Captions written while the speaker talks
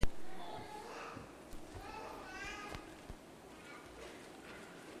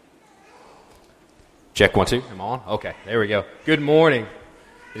Check 1, 2. Am I on? Okay, there we go. Good morning.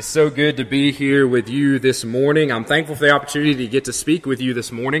 It's so good to be here with you this morning. I'm thankful for the opportunity to get to speak with you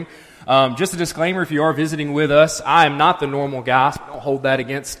this morning. Just a disclaimer, if you are visiting with us, I am not the normal guy, so don't hold that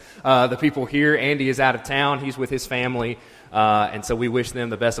against the people here. Andy is out of town. He's with his family, and so we wish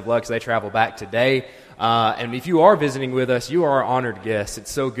them the best of luck as they travel back today. And if you are visiting with us, you are our honored guests.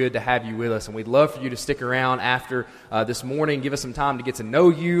 It's so good to have you with us, and we'd love for you to stick around after this morning, give us some time to get to know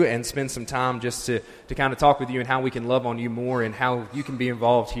you, and spend some time just to kind of talk with you and how we can love on you more and how you can be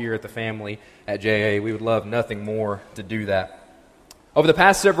involved here at the family at JA. We would love nothing more to do that. Over the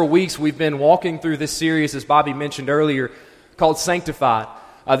past several weeks, we've been walking through this series, as Bobby mentioned earlier, called Sanctified.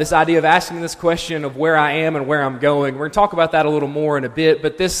 This idea of asking this question of where I am and where I'm going. We're going to talk about that a little more in a bit,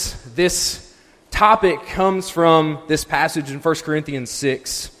 but this topic comes from this passage in 1 Corinthians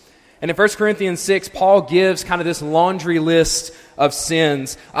 6. And in 1 Corinthians 6, Paul gives kind of this laundry list of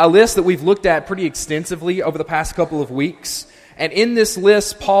sins, a list that we've looked at pretty extensively over the past couple of weeks. And in this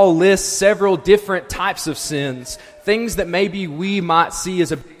list, Paul lists several different types of sins, things that maybe we might see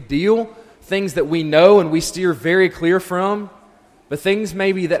as a big deal, things that we know and we steer very clear from, but things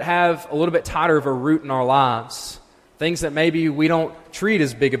maybe that have a little bit tighter of a root in our lives. Things that maybe we don't treat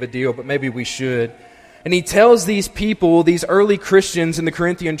as big of a deal, but maybe we should. And he tells these people, these early Christians in the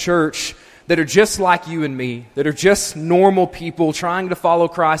Corinthian church, that are just like you and me, that are just normal people trying to follow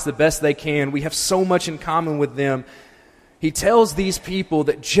Christ the best they can. We have so much in common with them. He tells these people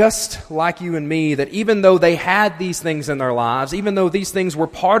that just like you and me, that even though they had these things in their lives, even though these things were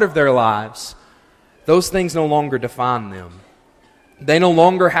part of their lives, those things no longer define them. They no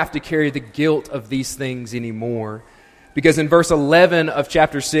longer have to carry the guilt of these things anymore. Because in verse 11 of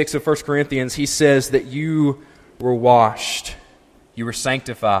chapter 6 of 1 Corinthians, he says that you were washed, you were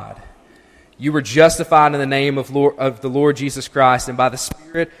sanctified, you were justified in the name of the Lord Jesus Christ and by the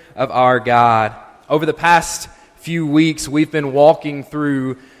Spirit of our God. Over the past few weeks, we've been walking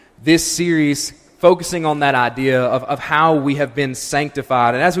through this series focusing on that idea of how we have been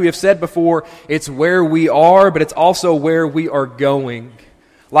sanctified. And as we have said before, it's where we are, but it's also where we are going.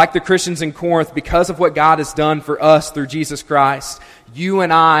 Like the Christians in Corinth, because of what God has done for us through Jesus Christ, you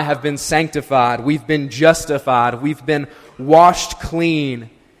and I have been sanctified. We've been justified. We've been washed clean.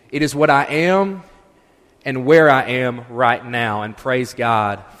 It is what I am and where I am right now. And praise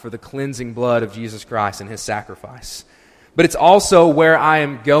God for the cleansing blood of Jesus Christ and His sacrifice. But it's also where I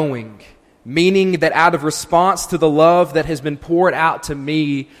am going, meaning that out of response to the love that has been poured out to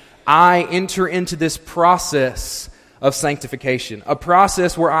me, I enter into this process of sanctification, a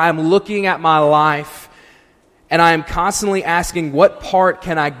process where I am looking at my life and I am constantly asking, what part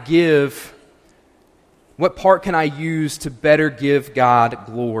can I give? What part can I use to better give God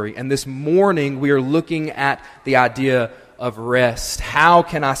glory? And this morning we are looking at the idea of rest. How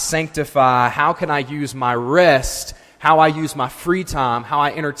can I sanctify? How can I use my rest? How I use my free time? How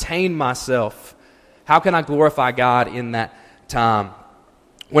I entertain myself? How can I glorify God in that time?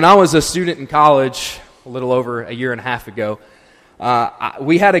 When I was a student in college, a little over a year and a half ago,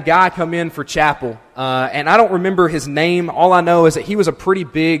 we had a guy come in for chapel, and I don't remember his name. All I know is that he was a pretty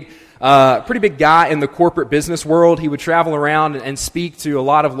big guy in the corporate business world. He would travel around and speak to a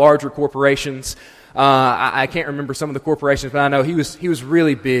lot of larger corporations. I can't remember some of the corporations, but I know he was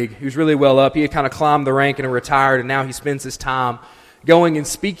really big. He was really well up. He had kind of climbed the rank and retired, and now he spends his time going and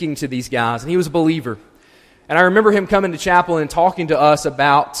speaking to these guys. And he was a believer. And I remember him coming to chapel and talking to us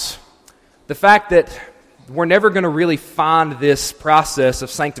about the fact that we're never going to really find this process of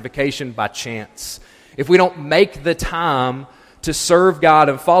sanctification by chance. If we don't make the time to serve God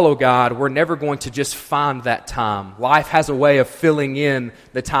and follow God, we're never going to just find that time. Life has a way of filling in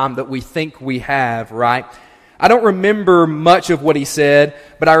the time that we think we have, right? I don't remember much of what he said,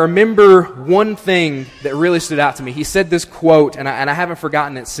 but I remember one thing that really stood out to me. He said this quote, and I haven't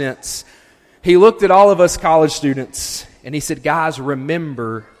forgotten it since. He looked at all of us college students, and he said, guys,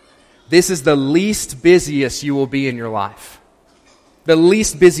 remember, this is the least busiest you will be in your life. The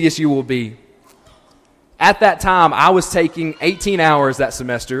least busiest you will be. At that time, I was taking 18 hours that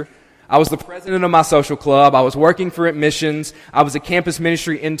semester. I was the president of my social club. I was working for admissions. I was a campus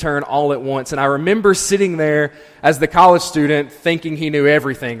ministry intern all at once. And I remember sitting there as the college student thinking he knew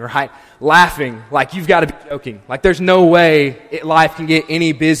everything, right? Laughing, like you've got to be joking. Like there's no way life can get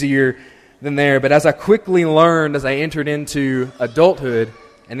any busier than there. But as I quickly learned, as I entered into adulthood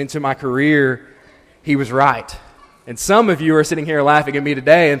and into my career, he was right. And some of you are sitting here laughing at me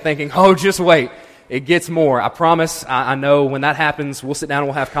today and thinking, oh, just wait. It gets more. I promise. I know when that happens, we'll sit down and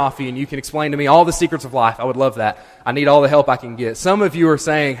we'll have coffee and you can explain to me all the secrets of life. I would love that. I need all the help I can get. Some of you are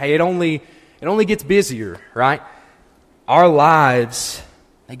saying, hey, it only gets busier, right? Our lives,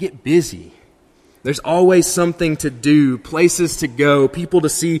 they get busy. There's always something to do, places to go, people to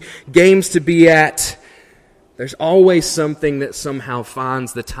see, games to be at. There's always something that somehow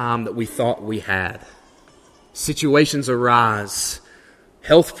finds the time that we thought we had. Situations arise,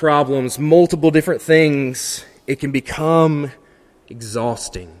 health problems, multiple different things. It can become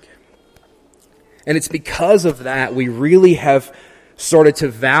exhausting. And it's because of that we really have started to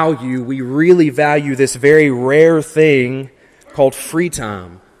we really value this very rare thing called free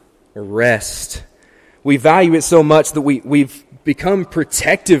time or rest. We value it so much that we've become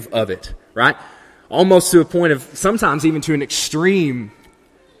protective of it, right? Almost to a point of, sometimes even to an extreme.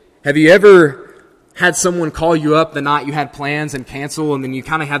 Have you ever had someone call you up the night you had plans and cancel, and then you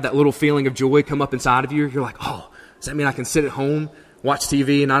kind of have that little feeling of joy come up inside of you? You're like, oh, does that mean I can sit at home, watch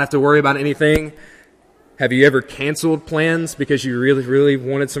TV, and not have to worry about anything? Have you ever canceled plans because you really, really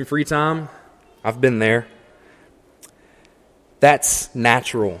wanted some free time? I've been there. That's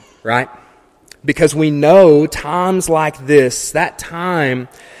natural, right? Because we know times like this, that time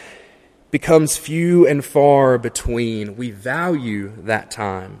becomes few and far between. We value that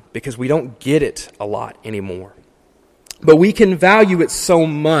time because we don't get it a lot anymore. But we can value it so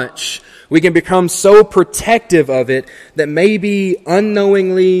much, we can become so protective of it that maybe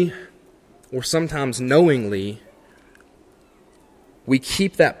unknowingly or sometimes knowingly, we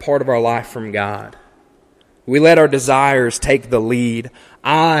keep that part of our life from God. We let our desires take the lead.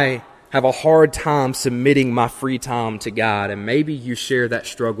 I have a hard time submitting my free time to God, and maybe you share that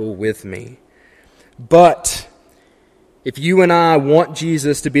struggle with me. But if you and I want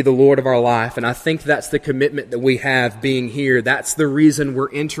Jesus to be the Lord of our life, and I think that's the commitment that we have being here, that's the reason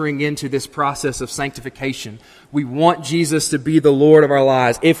we're entering into this process of sanctification. We want Jesus to be the Lord of our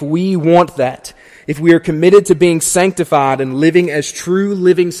lives. If we want that, if we are committed to being sanctified and living as true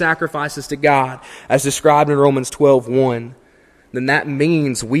living sacrifices to God, as described in Romans 12:1, then that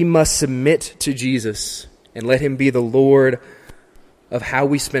means we must submit to Jesus and let Him be the Lord of how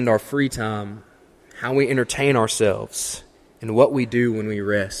we spend our free time, how we entertain ourselves, and what we do when we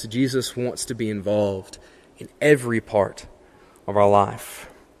rest. Jesus wants to be involved in every part of our life.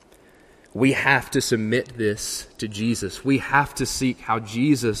 We have to submit this to Jesus. We have to seek how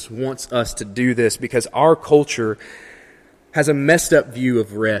Jesus wants us to do this because our culture has a messed up view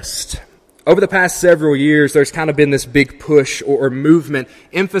of rest. Over the past several years, there's kind of been this big push or movement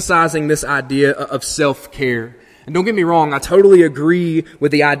emphasizing this idea of self-care. And don't get me wrong, I totally agree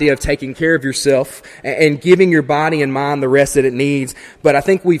with the idea of taking care of yourself and giving your body and mind the rest that it needs. But I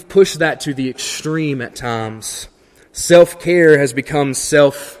think we've pushed that to the extreme at times. Self-care has become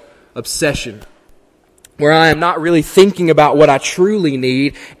self-obsession, where I am not really thinking about what I truly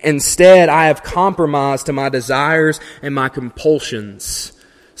need. Instead, I have compromised to my desires and my compulsions.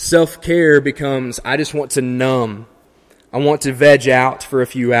 Self-care becomes, I just want to numb. I want to veg out for a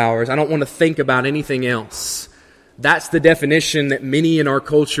few hours. I don't want to think about anything else. That's the definition that many in our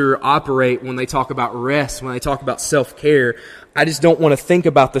culture operate when they talk about rest, when they talk about self-care. I just don't want to think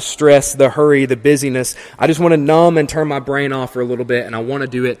about the stress, the hurry, the busyness. I just want to numb and turn my brain off for a little bit, and I want to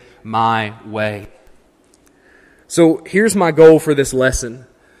do it my way. So here's my goal for this lesson.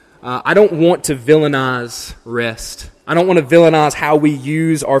 I don't want to villainize rest. I don't want to villainize how we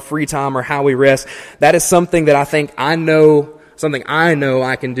use our free time or how we rest. That is something that I know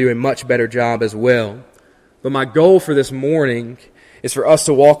I can do a much better job as well. But my goal for this morning is for us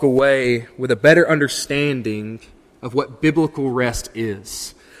to walk away with a better understanding of what biblical rest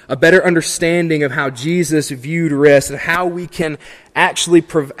is. A better understanding of how Jesus viewed rest and how we can actually,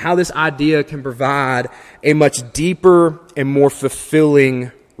 how this idea can provide a much deeper and more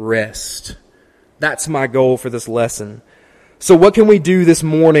fulfilling rest. That's my goal for this lesson. So what can we do this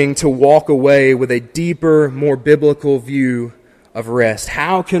morning to walk away with a deeper, more biblical view of rest?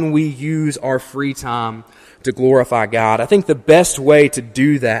 How can we use our free time to glorify God? I think the best way to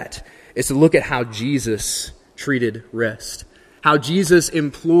do that is to look at how Jesus treated rest. How Jesus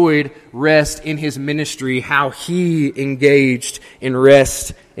employed rest in His ministry, how He engaged in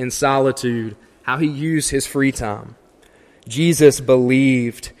rest in solitude, how He used His free time. Jesus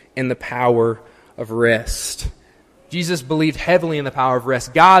believed in the power of rest. Jesus believed heavily in the power of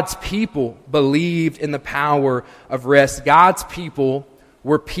rest. God's people believed in the power of rest. God's people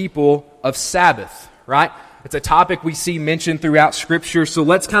were people of Sabbath, right? It's a topic we see mentioned throughout Scripture. So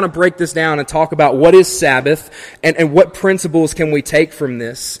let's kind of break this down and talk about what is Sabbath and what principles can we take from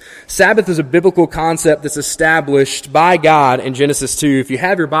this. Sabbath is a biblical concept that's established by God in Genesis 2. If you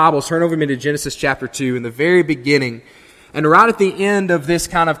have your Bibles, turn over me to Genesis chapter 2 in the very beginning. And right at the end of this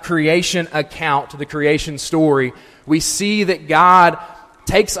kind of creation account, the creation story, we see that God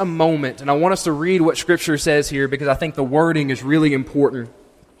takes a moment. And I want us to read what Scripture says here because I think the wording is really important.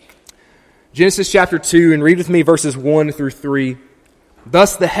 Genesis chapter 2, and read with me verses 1 through 3.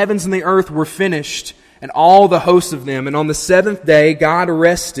 Thus the heavens and the earth were finished, and all the hosts of them. And on the seventh day God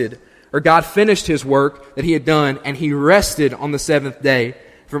rested, or God finished His work that He had done, and He rested on the seventh day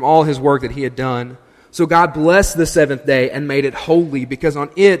from all His work that He had done. So God blessed the seventh day and made it holy, because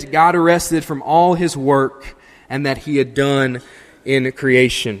on it God rested from all His work and that He had done in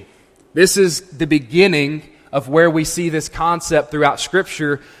creation. This is the beginning of where we see this concept throughout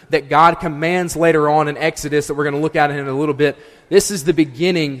Scripture that God commands later on in Exodus that we're going to look at in a little bit. This is the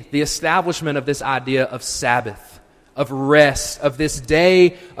beginning, the establishment of this idea of Sabbath, of rest, of this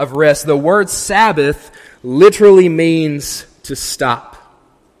day of rest. The word Sabbath literally means to stop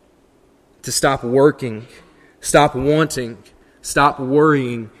working, stop wanting, stop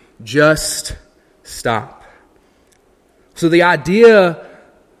worrying, just stop. So the idea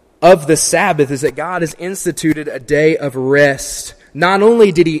of the Sabbath is that God has instituted a day of rest. Not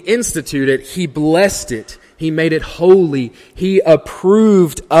only did He institute it, He blessed it. He made it holy. He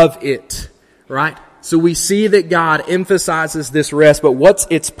approved of it. Right? So we see that God emphasizes this rest, but what's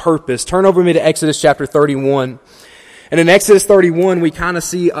its purpose? Turn over with me to Exodus chapter 31. And in Exodus 31, we kind of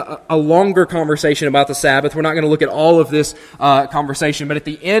see a longer conversation about the Sabbath. We're not going to look at all of this conversation, but at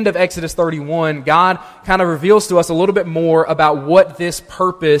the end of Exodus 31, God kind of reveals to us a little bit more about what this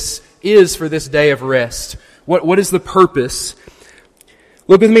purpose is for this day of rest. What is the purpose?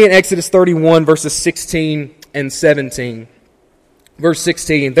 Look with me in Exodus 31, verses 16 and 17. Verse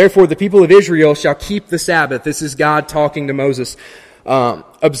 16, therefore the people of Israel shall keep the Sabbath. This is God talking to Moses.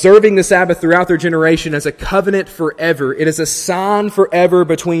 Observing the Sabbath throughout their generation as a covenant forever. It is a sign forever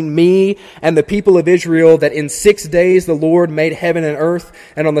between me and the people of Israel that in 6 days the Lord made heaven and earth,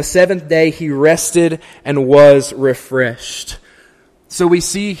 and on the seventh day He rested and was refreshed. So we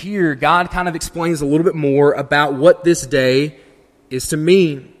see here, God kind of explains a little bit more about what this day is to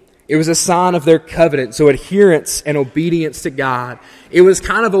mean. It was a sign of their covenant, so adherence and obedience to God. It was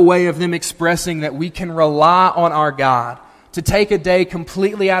kind of a way of them expressing that we can rely on our God, to take a day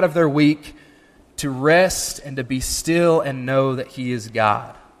completely out of their week, to rest and to be still and know that He is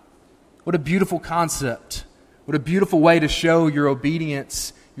God. What a beautiful concept. What a beautiful way to show your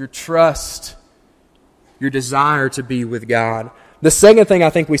obedience, your trust, your desire to be with God. The second thing I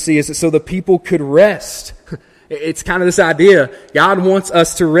think we see is that so the people could rest. It's kind of this idea. God wants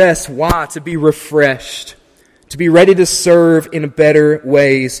us to rest. Why? To be refreshed. To be ready to serve in better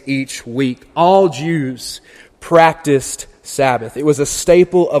ways each week. All Jews practiced Sabbath. It was a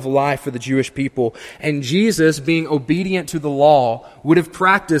staple of life for the Jewish people. And Jesus, being obedient to the law, would have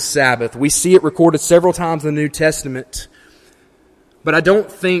practiced Sabbath. We see it recorded several times in the New Testament. But I don't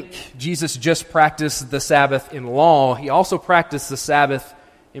think Jesus just practiced the Sabbath in law. He also practiced the Sabbath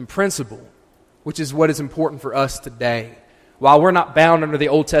in principle, which is what is important for us today. While we're not bound under the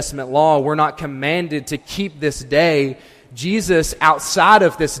Old Testament law, we're not commanded to keep this day. Jesus, outside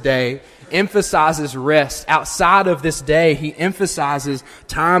of this day, emphasizes rest. Outside of this day, He emphasizes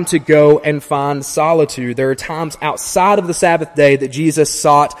time to go and find solitude. There are times outside of the Sabbath day that Jesus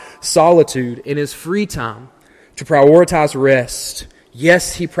sought solitude in His free time to prioritize rest.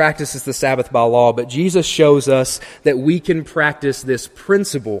 Yes, He practices the Sabbath by law, but Jesus shows us that we can practice this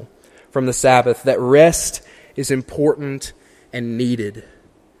principle from the Sabbath, that rest is important and needed.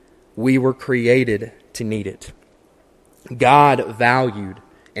 We were created to need it. God valued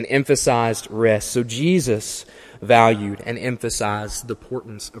and emphasized rest. So Jesus valued and emphasized the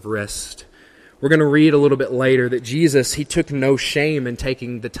importance of rest. We're going to read a little bit later that Jesus, He took no shame in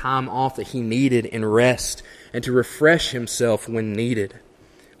taking the time off that He needed in rest and to refresh Himself when needed.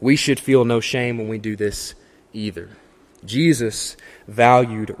 We should feel no shame when we do this either. Jesus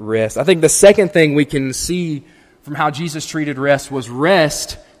valued rest. I think the second thing we can see from how Jesus treated rest was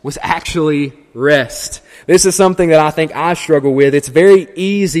actually rest. This is something that I think I struggle with. It's very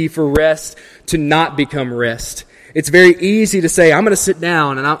easy for rest to not become rest. It's very easy to say, I'm going to sit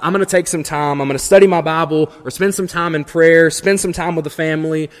down and I'm going to take some time. I'm going to study my Bible or spend some time in prayer, spend some time with the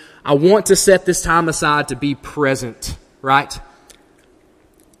family. I want to set this time aside to be present, right?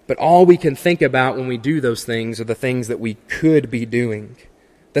 But all we can think about when we do those things are the things that we could be doing,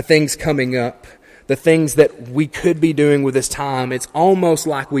 the things coming up, the things that we could be doing with this time. It's almost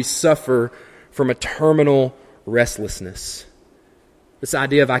like we suffer from a terminal restlessness. This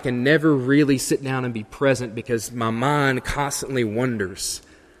idea of I can never really sit down and be present because my mind constantly wanders.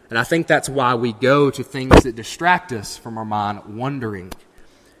 And I think that's why we go to things that distract us from our mind wandering.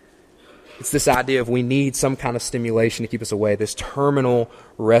 It's this idea of we need some kind of stimulation to keep us away, this terminal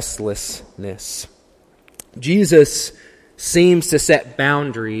restlessness. Jesus seems to set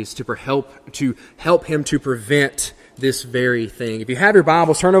boundaries to help Him to prevent this very thing. If you have your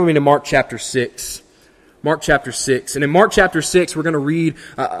Bibles, turn over me to Mark chapter 6. Mark chapter 6. And in Mark chapter 6, we're going to read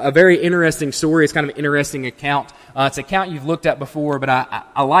a very interesting story. It's kind of an interesting account. It's an account you've looked at before, but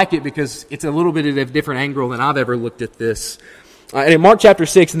I like it because it's a little bit of a different angle than I've ever looked at this. And in Mark chapter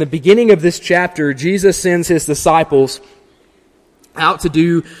 6, in the beginning of this chapter, Jesus sends his disciples out to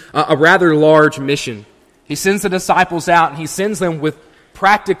do a rather large mission. He sends the disciples out, and he sends them with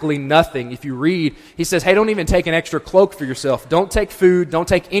practically nothing. If you read, he says, hey, don't even take an extra cloak for yourself. Don't take food. Don't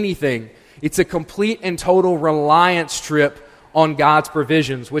take anything. It's a complete and total reliance trip on God's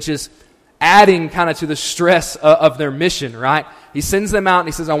provisions, which is adding kind of to the stress of their mission, right? He sends them out and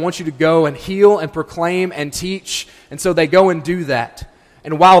he says, I want you to go and heal and proclaim and teach. And so they go and do that.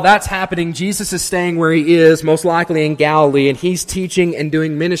 And while that's happening, Jesus is staying where he is, most likely in Galilee, and he's teaching and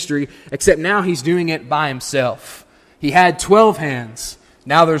doing ministry, except now he's doing it by himself. He had 12 hands.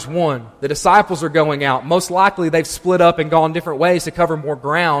 Now there's one. The disciples are going out. Most likely they've split up and gone different ways to cover more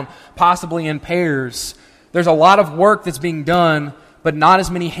ground, possibly in pairs. There's a lot of work that's being done, but not as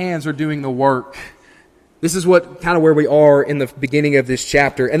many hands are doing the work. This is what kind of where we are in the beginning of this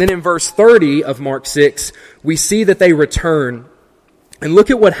chapter. And then in verse 30 of Mark 6, we see that they return. And look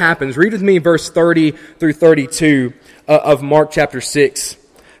at what happens. Read with me verse 30 through 32 of Mark chapter 6.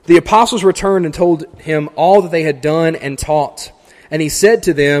 The apostles returned and told him all that they had done and taught. And he said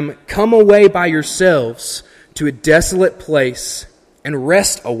to them, come away by yourselves to a desolate place and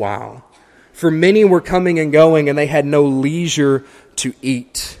rest a while. For many were coming and going, and they had no leisure to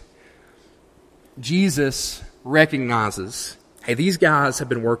eat. Jesus recognizes, hey, these guys have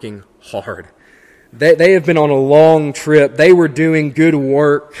been working hard. They have been on a long trip. They were doing good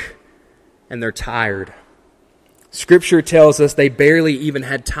work, and they're tired. Scripture tells us they barely even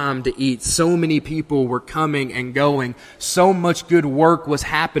had time to eat. So many people were coming and going. So much good work was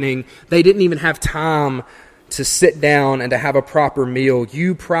happening. They didn't even have time to sit down and to have a proper meal.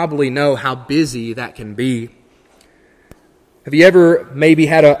 You probably know how busy that can be. Have you ever maybe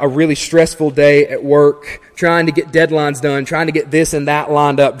had a really stressful day at work, trying to get deadlines done, trying to get this and that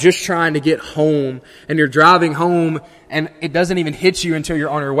lined up, just trying to get home, and you're driving home and it doesn't even hit you until you're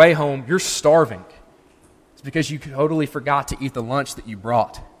on your way home, you're starving. It's because you totally forgot to eat the lunch that you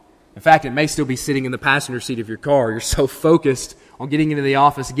brought. In fact, it may still be sitting in the passenger seat of your car. You're so focused on getting into the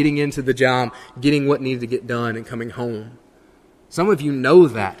office, getting into the job, getting what needed to get done, and coming home. Some of you know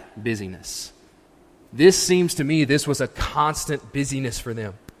that busyness. This seems to me, this was a constant busyness for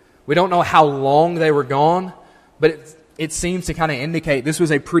them. We don't know how long they were gone, but it seems to kind of indicate this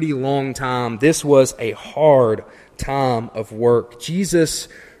was a pretty long time. This was a hard time of work. Jesus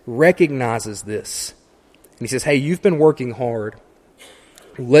recognizes this. And he says, hey, you've been working hard.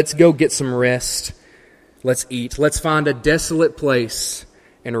 Let's go get some rest. Let's eat. Let's find a desolate place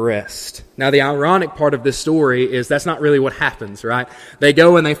and rest. Now, the ironic part of this story is that's not really what happens, right? They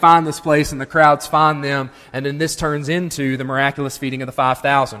go and they find this place and the crowds find them, and then this turns into the miraculous feeding of the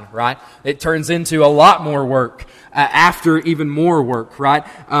 5,000, right? It turns into a lot more work after even more work, right?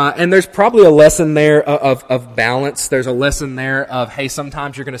 And there's probably a lesson there of balance. There's a lesson there of, hey,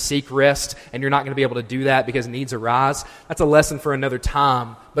 sometimes you're going to seek rest and you're not going to be able to do that because needs arise. That's a lesson for another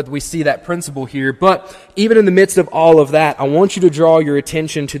time. But we see that principle here. But even in the midst of all of that, I want you to draw your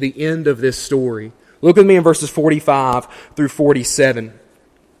attention to the end of this story. Look with me in verses 45 through 47.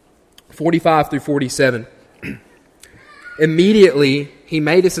 45 through 47. Immediately, he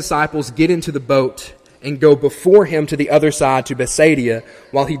made his disciples get into the boat and go before him to the other side to Bethsaida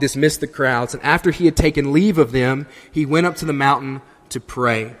while he dismissed the crowds. And after he had taken leave of them, he went up to the mountain to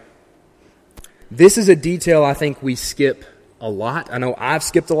pray. This is a detail I think we skip a lot. I know I've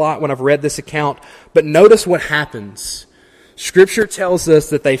skipped a lot when I've read this account, but notice what happens. Scripture tells us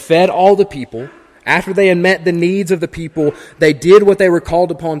that they fed all the people. After they had met the needs of the people, they did what they were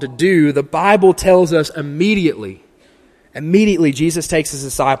called upon to do. The Bible tells us immediately Jesus takes his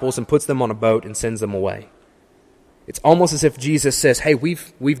disciples and puts them on a boat and sends them away. It's almost as if Jesus says, hey,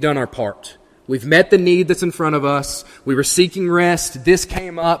 we've done our part. We've met the need that's in front of us. We were seeking rest. This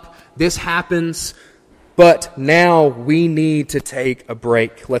came up. This happens. But now we need to take a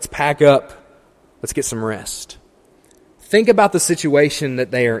break. Let's pack up. Let's get some rest. Think about the situation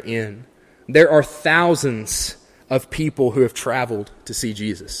that they are in. There are thousands of people who have traveled to see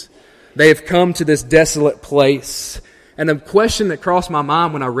Jesus. They have come to this desolate place. And the question that crossed my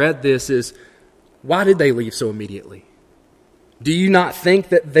mind when I read this is, why did they leave so immediately? Do you not think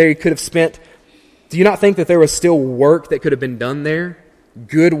that they could have spent, do you not think that there was still work that could have been done there?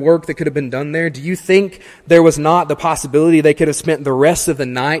 Good work that could have been done there? Do you think there was not the possibility they could have spent the rest of the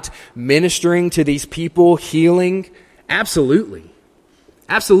night ministering to these people, healing? Absolutely.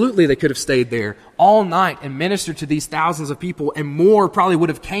 Absolutely, they could have stayed there all night and ministered to these thousands of people, and more probably would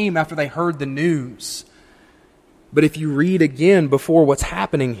have came after they heard the news. But if you read again before what's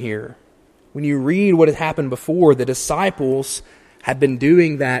happening here, when you read what had happened before, the disciples had been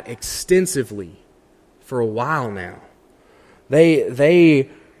doing that extensively for a while now. They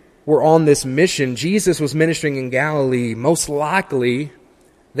were on this mission. Jesus was ministering in Galilee. Most likely,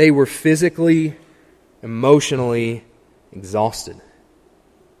 they were physically, emotionally exhausted.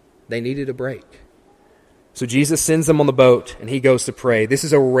 They needed a break. So Jesus sends them on the boat, and he goes to pray. This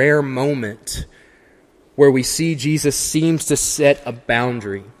is a rare moment where we see Jesus seems to set a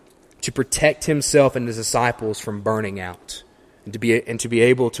boundary to protect himself and his disciples from burning out, and to be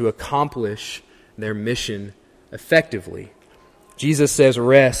able to accomplish their mission effectively. Jesus says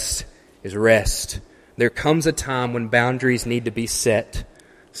rest is rest. There comes a time when boundaries need to be set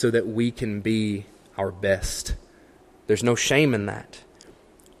so that we can be our best. There's no shame in that.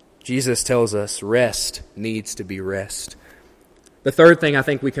 Jesus tells us rest needs to be rest. The third thing I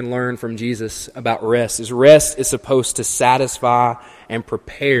think we can learn from Jesus about rest is supposed to satisfy and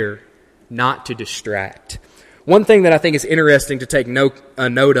prepare, not to distract. One thing that I think is interesting to take note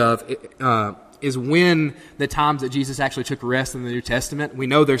of is when the times that Jesus actually took rest in the New Testament. We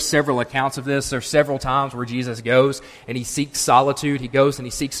know there's several accounts of this. There's several times where Jesus goes and he seeks solitude. He goes and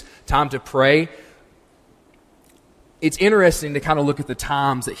he seeks time to pray. It's interesting to kind of look at the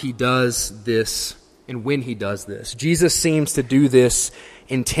times that he does this and when he does this. Jesus seems to do this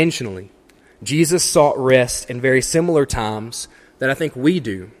intentionally. Jesus sought rest in very similar times that I think we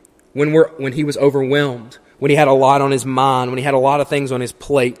do. When he was overwhelmed, when he had a lot on his mind, when he had a lot of things on his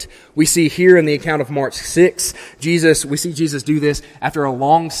plate. We see here in the account of Mark 6, we see Jesus do this after a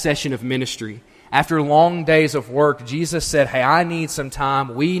long session of ministry. After long days of work, Jesus said, hey, I need some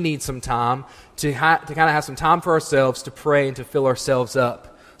time, we need some time to kind of have some time for ourselves to pray and to fill ourselves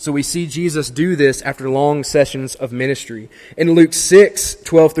up. So we see Jesus do this after long sessions of ministry. In Luke 6,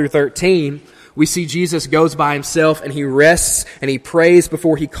 12 through 13, we see Jesus goes by himself and he rests and he prays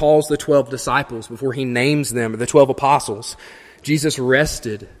before he calls the 12 disciples, before he names them, the 12 apostles. Jesus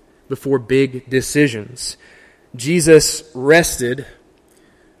rested before big decisions. Jesus rested.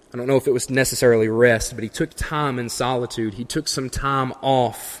 I don't know if it was necessarily rest, but he took time in solitude. He took some time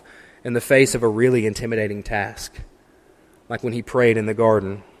off in the face of a really intimidating task, like when he prayed in the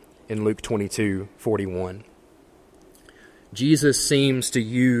garden in Luke 22:41. Jesus seems to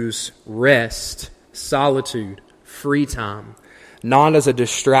use rest, solitude, free time, not as a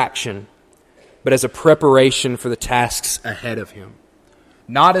distraction, but as a preparation for the tasks ahead of him.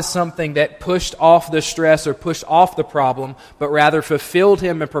 Not as something that pushed off the stress or pushed off the problem, but rather fulfilled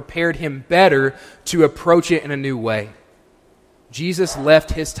him and prepared him better to approach it in a new way. Jesus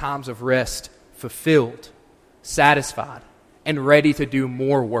left his times of rest fulfilled, satisfied, and ready to do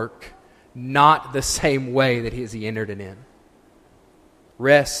more work, not the same way that he entered it in.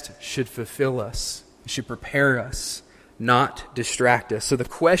 Rest should fulfill us, should prepare us, not distract us. So the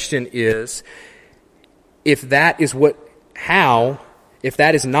question is, if that is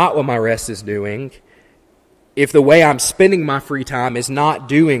not what my rest is doing, if the way I'm spending my free time is not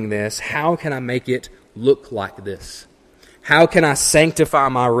doing this, how can I make it look like this? How can I sanctify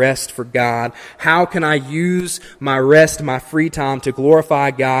my rest for God? How can I use my rest, my free time to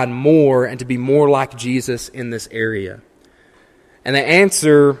glorify God more and to be more like Jesus in this area? And the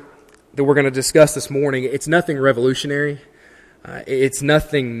answer that we're going to discuss this morning, it's nothing revolutionary. It's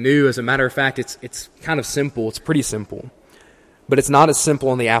nothing new. As a matter of fact, it's kind of simple. It's pretty simple. But it's not as simple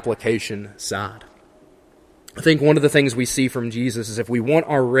on the application side. I think one of the things we see from Jesus is if we want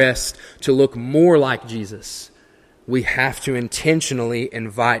our rest to look more like Jesus, we have to intentionally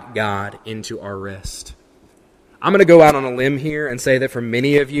invite God into our rest. I'm going to go out on a limb here and say that for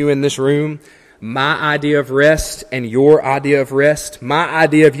many of you in this room, my idea of rest and your idea of rest, my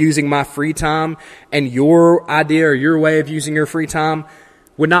idea of using my free time and your idea or your way of using your free time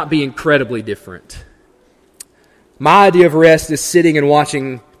would not be incredibly different. My idea of rest is sitting and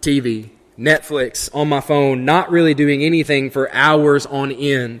watching TV, Netflix, on my phone, not really doing anything for hours on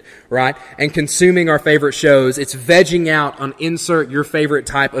end, right? And consuming our favorite shows. It's vegging out on insert your favorite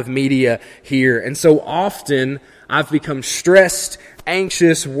type of media here. And so often I've become stressed,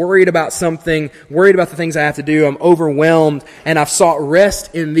 anxious, worried about something, worried about the things I have to do. I'm overwhelmed, and I've sought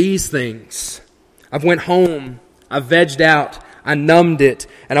rest in these things. I've went home, I've vegged out, I numbed it,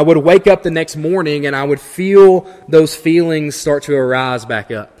 and I would wake up the next morning and I would feel those feelings start to arise back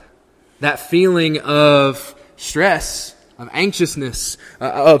up. That feeling of stress, of anxiousness,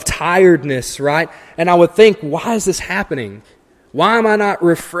 of tiredness, right? And I would think, why is this happening? Why am I not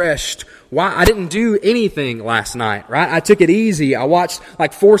refreshed? Why I didn't do anything last night, right? I took it easy. I watched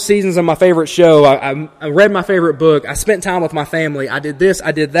like 4 seasons of my favorite show. I read my favorite book. I spent time with my family. I did this.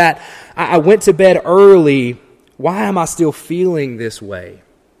 I did that. I went to bed early. Why am I still feeling this way?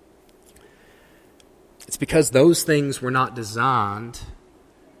 It's because those things were not designed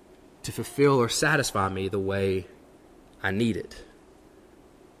to fulfill or satisfy me the way I need it.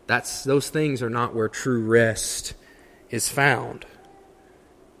 Those things are not where true rest is found.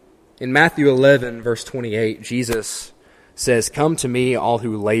 In Matthew 11, verse 28, Jesus says, "Come to me, all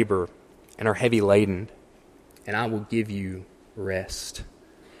who labor and are heavy laden, and I will give you rest."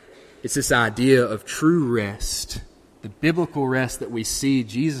 It's this idea of true rest, the biblical rest that we see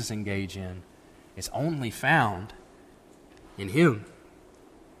Jesus engage in, is only found in Him,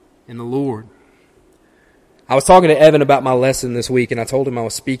 in the Lord. I was talking to Evan about my lesson this week, and I told him I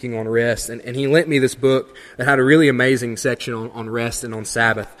was speaking on rest, and he lent me this book that had a really amazing section on rest and on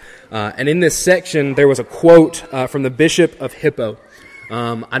Sabbath. And in this section, there was a quote from the Bishop of Hippo.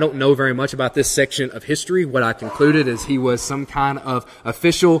 I don't know very much about this section of history. What I concluded is he was some kind of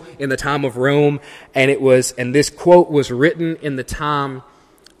official in the time of Rome, and this quote was written in the time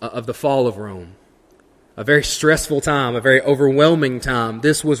of the fall of Rome. A very stressful time, a very overwhelming time.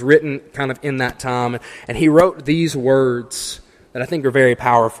 This was written kind of in that time. And he wrote these words that I think are very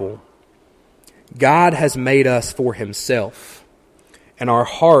powerful. God has made us for Himself, and our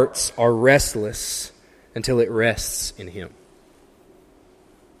hearts are restless until it rests in Him.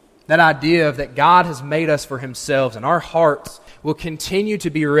 That idea of that God has made us for Himself, and our hearts will continue to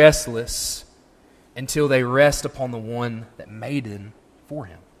be restless until they rest upon the one that made them for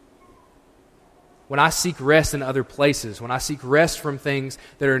Him. When I seek rest in other places, when I seek rest from things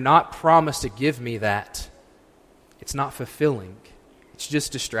that are not promised to give me that, it's not fulfilling. It's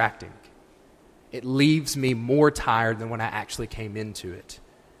just distracting. It leaves me more tired than when I actually came into it.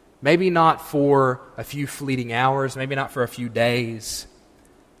 Maybe not for a few fleeting hours, maybe not for a few days,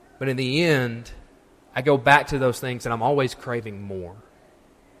 but in the end, I go back to those things and I'm always craving more.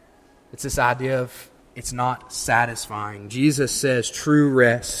 It's this idea of it's not satisfying. Jesus says true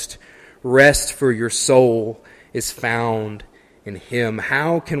rest for your soul is found in Him.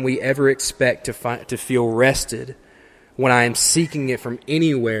 How can we ever expect to feel rested when I am seeking it from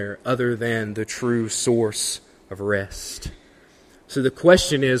anywhere other than the true source of rest? So the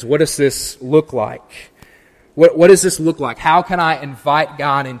question is, what does this look like? What does this look like? How can I invite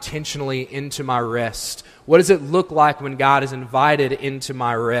God intentionally into my rest? What does it look like when God is invited into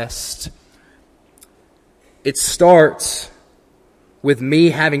my rest? It starts with me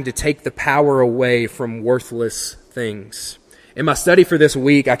having to take the power away from worthless things. In my study for this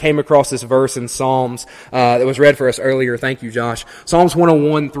week, I came across this verse in Psalms that was read for us earlier. Thank you, Josh. Psalms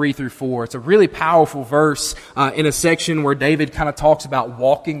 101, 3-4. It's a really powerful verse in a section where David kind of talks about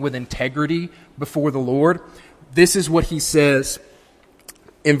walking with integrity before the Lord. This is what he says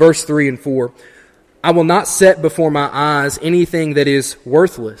in verse 3 and 4. "I will not set before my eyes anything that is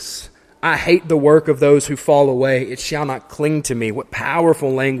worthless. I hate the work of those who fall away. It shall not cling to me." What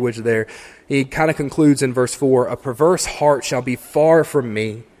powerful language there. He kind of concludes in verse 4, "A perverse heart shall be far from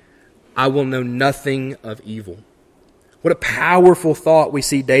me. I will know nothing of evil." What a powerful thought we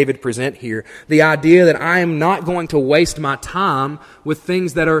see David present here. The idea that I am not going to waste my time with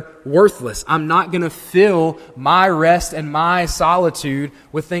things that are worthless. I'm not going to fill my rest and my solitude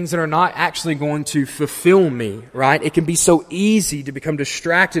with things that are not actually going to fulfill me, right? It can be so easy to become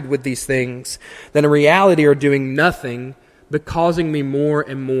distracted with these things that in reality are doing nothing but causing me more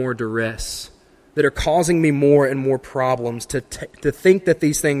and more duress, that are causing me more and more problems, to think that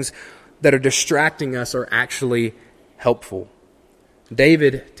these things that are distracting us are actually helpful.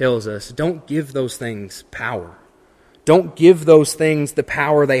 David tells us, don't give those things power. Don't give those things the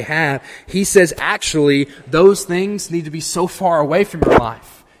power they have. He says, actually, those things need to be so far away from your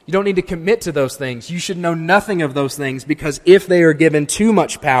life. You don't need to commit to those things. You should know nothing of those things, because if they are given too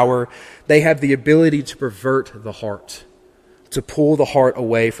much power, they have the ability to pervert the heart, to pull the heart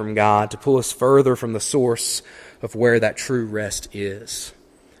away from God, to pull us further from the source of where that true rest is.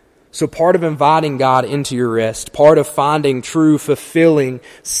 So part of inviting God into your rest, part of finding true, fulfilling,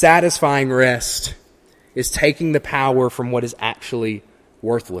 satisfying rest is taking the power from what is actually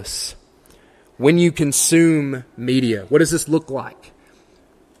worthless. When you consume media, what does this look like?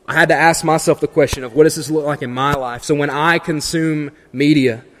 I had to ask myself the question of what does this look like in my life? So when I consume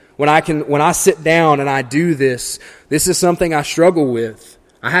media, when I sit down and I do this is something I struggle with.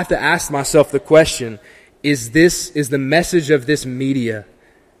 I have to ask myself the question, is the message of this media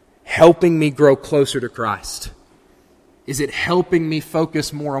helping me grow closer to Christ? Is it helping me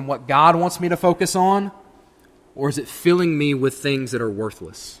focus more on what God wants me to focus on? or is it filling me with things that are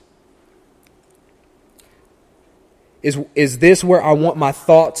worthless? Is this where I want my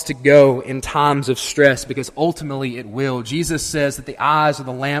thoughts to go in times of stress? Because ultimately it will. Jesus says that the eyes are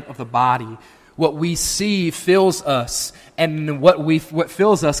the lamp of the body. What we see fills us, and what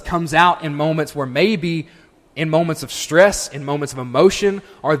fills us comes out in moments where maybe in moments of stress, in moments of emotion.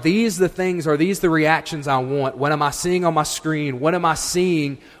 Are these the things, are these the reactions I want? What am I seeing on my screen? What am I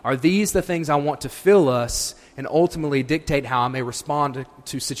seeing? Are these the things I want to fill us and ultimately dictate how I may respond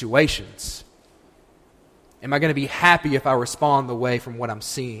to situations? Am I going to be happy if I respond the way from what I'm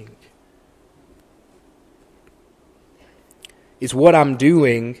seeing? Is what I'm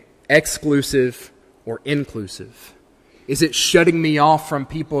doing exclusive or inclusive? Is it shutting me off from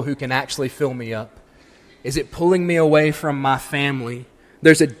people who can actually fill me up? Is it pulling me away from my family?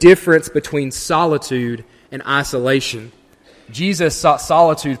 There's a difference between solitude and isolation. Jesus sought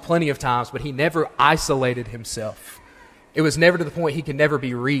solitude plenty of times, but he never isolated himself. It was never to the point he could never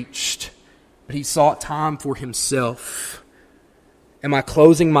be reached. But he sought time for himself. Am I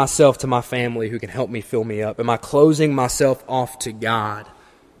closing myself to my family who can help me fill me up? Am I closing myself off to God?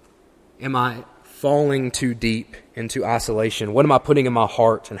 Am I falling too deep into isolation? What am I putting in my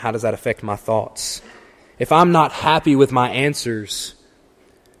heart, and how does that affect my thoughts? If I'm not happy with my answers,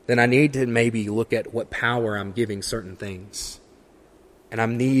 then I need to maybe look at what power I'm giving certain things. And I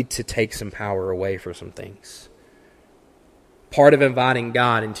need to take some power away from some things. Part of inviting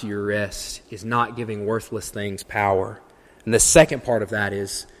God into your rest is not giving worthless things power. And the second part of that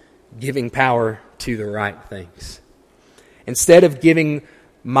is giving power to the right things. Instead of giving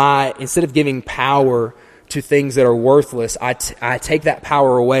power to things that are worthless, I take that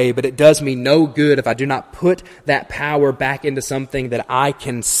power away, but it does me no good if I do not put that power back into something that I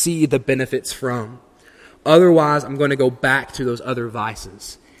can see the benefits from. Otherwise, I'm going to go back to those other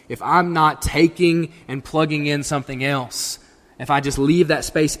vices. If I'm not taking and plugging in something else, if I just leave that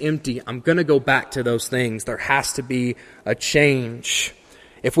space empty, I'm going to go back to those things. There has to be a change.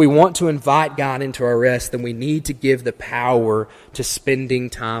 If we want to invite God into our rest, then we need to give the power to spending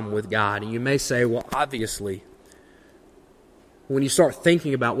time with God. And you may say, well, obviously, when you start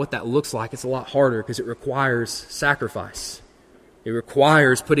thinking about what that looks like, it's a lot harder because it requires sacrifice. It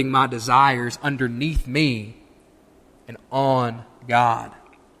requires putting my desires underneath me and on God.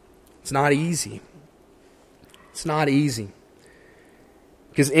 It's not easy. It's not easy.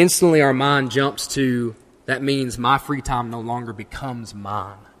 Because instantly our mind jumps to, that means my free time no longer becomes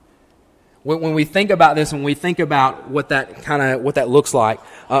mine. When we think about this, when we think about what that looks like,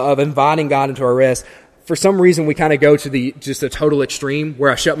 of inviting God into our rest, for some reason we kind of go to just a total extreme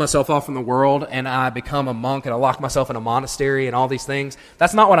where I shut myself off from the world and I become a monk and I lock myself in a monastery and all these things.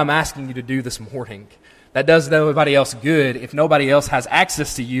 That's not what I'm asking you to do this morning. That does nobody else good if nobody else has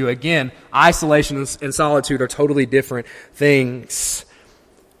access to you. Again, isolation and solitude are totally different things.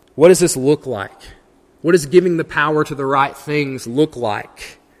 What does this look like? What does giving the power to the right things look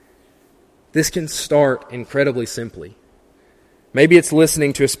like? This can start incredibly simply. Maybe it's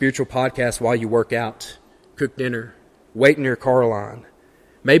listening to a spiritual podcast while you work out, cook dinner, wait in your car line.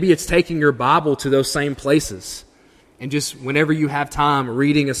 Maybe it's taking your Bible to those same places and just whenever you have time,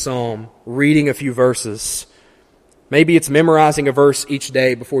 reading a psalm, reading a few verses. Maybe it's memorizing a verse each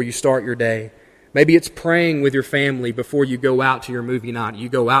day before you start your day. Maybe it's praying with your family before you go out to your movie night, you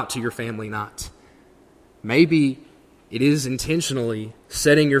go out to your family night. Maybe it is intentionally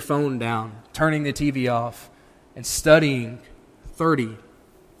setting your phone down, turning the TV off, and studying 30,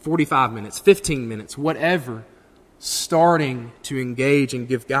 45 minutes, 15 minutes, whatever, starting to engage and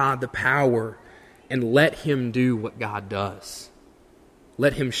give God the power and let Him do what God does.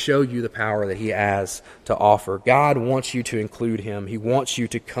 Let Him show you the power that He has to offer. God wants you to include Him. He wants you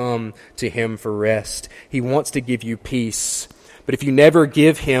to come to Him for rest. He wants to give you peace. But if you never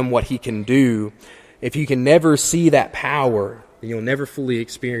give Him what He can do, if you can never see that power, then you'll never fully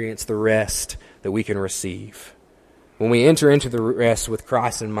experience the rest that we can receive. When we enter into the rest with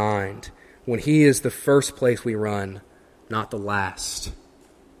Christ in mind, when He is the first place we run, not the last,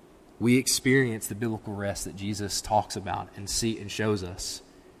 we experience the biblical rest that Jesus talks about and shows us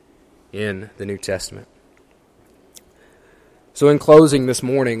in the New Testament. So in closing this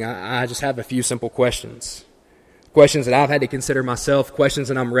morning, I just have a few simple questions. Questions that I've had to consider myself, questions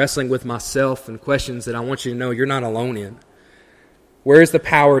that I'm wrestling with myself, and questions that I want you to know you're not alone in. Where is the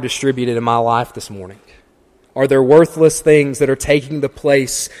power distributed in my life this morning? Are there worthless things that are taking the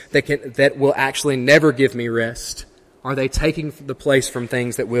place that will actually never give me rest? Are they taking the place from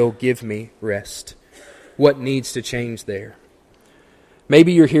things that will give me rest? What needs to change there?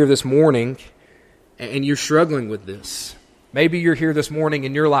 Maybe you're here this morning and you're struggling with this. Maybe you're here this morning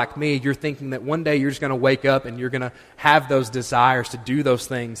and you're like me. You're thinking that one day you're just going to wake up and you're going to have those desires to do those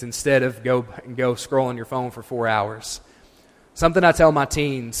things instead of go scrolling your phone for 4 hours. Something I tell my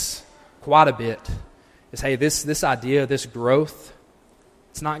teens quite a bit is, hey, this idea, this growth,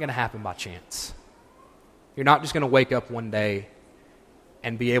 it's not going to happen by chance. You're not just going to wake up one day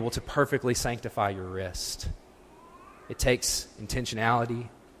and be able to perfectly sanctify your rest. It takes intentionality,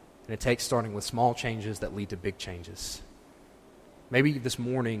 and it takes starting with small changes that lead to big changes. Maybe this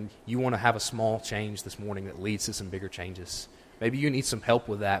morning you want to have a small change this morning that leads to some bigger changes. Maybe you need some help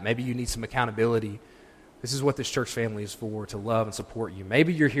with that. Maybe you need some accountability. This is what this church family is for, to love and support you.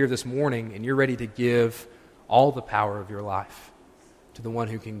 Maybe you're here this morning and you're ready to give all the power of your life to the one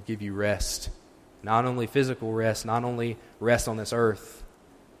who can give you rest. Not only physical rest, not only rest on this earth,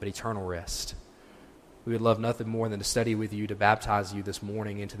 but eternal rest. We would love nothing more than to study with you, to baptize you this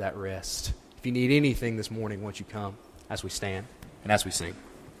morning into that rest. If you need anything this morning, won't you come as we stand and as we sing?